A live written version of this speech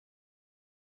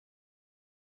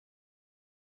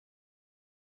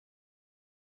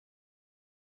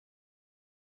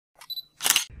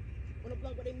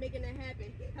they making it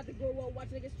happen. Had to grow up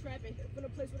watching niggas trapping. From the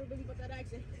place where they really about that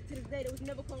action. To this day, there was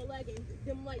never called lagging.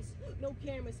 Dim lights, no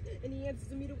cameras. And the answers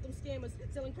to meet up with them scammers.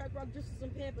 Selling crack rock just for some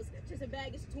pampers. Chasing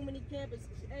baggage, too many campers.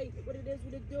 Hey, what it is,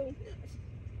 what it do.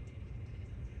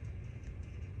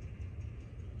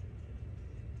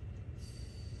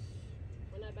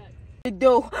 Run that back. To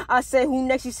do. I said, who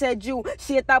next? She said, you.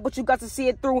 She had thought, but you got to see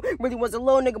it through. Really was a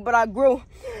little nigga, but I grew.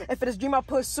 And for this dream, I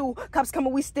pursue. Cops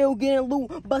coming, we still getting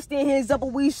loot. Busting hands up,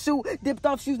 but we shoot. Dipped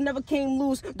off shoes, never came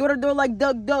loose. Door to door like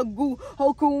Doug, Goo.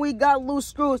 Whole crew, we got loose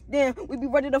screws. Damn, we be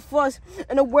ready to fuss.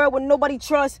 In a world where nobody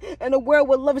trusts. In a world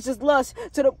where love is just lust.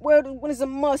 To the world when it's a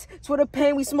must. To the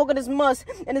pain, we smoking this must.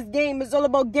 And this game is all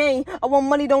about gain. I want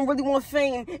money, don't really want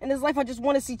fame. In this life, I just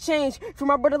want to see change. For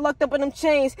my brother locked up in them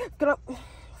chains.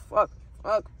 Fuck.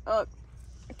 I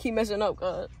keep messing up,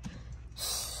 God.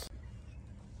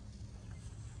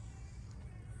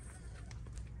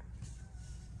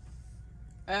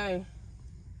 Hey.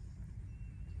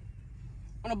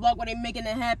 On the block where they making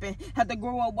it happen. Had to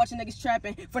grow up watching niggas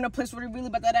trapping. From the place where they really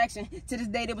about that action. To this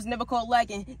day, they was never called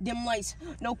lacking. Dim lights,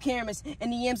 no cameras.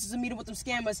 And the answers to meet up with them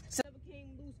scammers.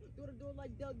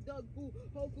 Like Doug, Goo.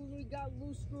 Hopefully we got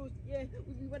loose screws. Yeah,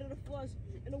 we be ready to fuss.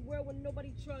 In a world where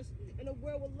nobody trusts. In a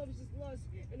world where love is just lust.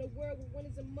 In a world where one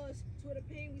is a must. To the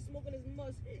pain, we smoking is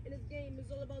must. And this game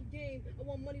is all about game. I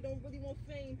want money, don't really want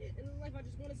fame. In this life, I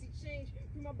just want to see change.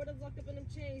 Free my brothers locked up in them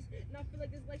chains. And I feel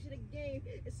like this life shit a game.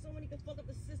 And so many can fuck up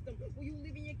the system. When you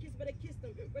leaving your kids, better kiss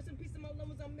them. Rest in peace to my loved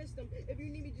ones, I missed them. If you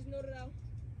need me, just know that I'll...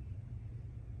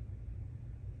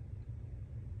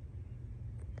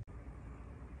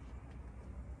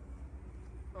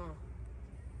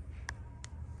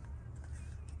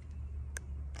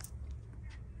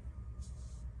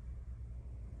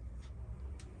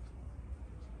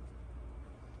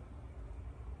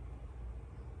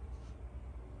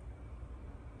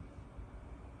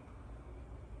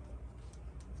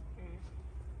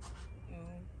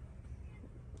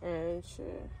 And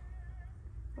shit.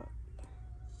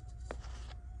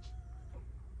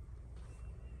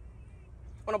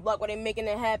 On the block where they making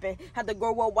it happen. Had to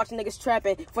grow up watching niggas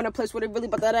trapping. From the place where they really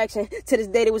about that action. To this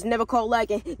day, they was never called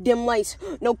lacking. Dim lights,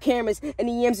 no cameras. And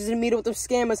the M's is in the middle with them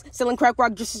scammers. Selling crack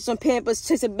rock just for some pampers.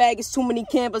 Chasing baggage, too many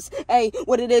campers. Hey,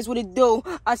 what it is, what it do.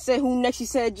 I said, who next? She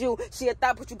said, you. She had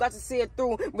thought, but you got to see it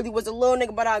through. Really was a little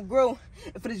nigga, but I grew.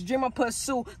 And for this dream, I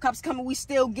pursue. Cops coming, we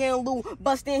still getting loot.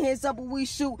 Busting hands up, but we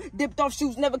shoot. Dipped off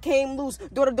shoes, never came loose.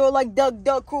 Door to door like Doug,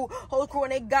 crew. Whole crew,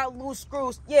 and they got loose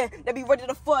screws. Yeah, they be ready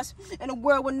to fuss. In a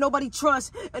world where nobody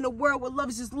trusts. In a world where love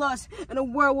is just lust. In a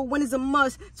world where win is a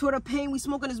must. To the pain, we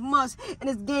smoking is must. And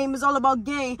this game is all about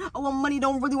gain. I want money,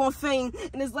 don't really want fame.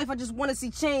 In this life, I just want to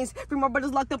see change. Free my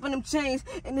brothers locked up in them chains.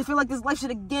 And they feel like this life shit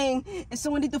a game. And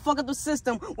someone need to fuck up the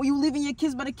system. When you leaving your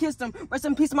kids, better kiss them. Rest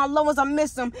in peace to my loved ones, I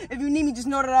miss them. If you need me, just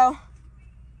know that I'll...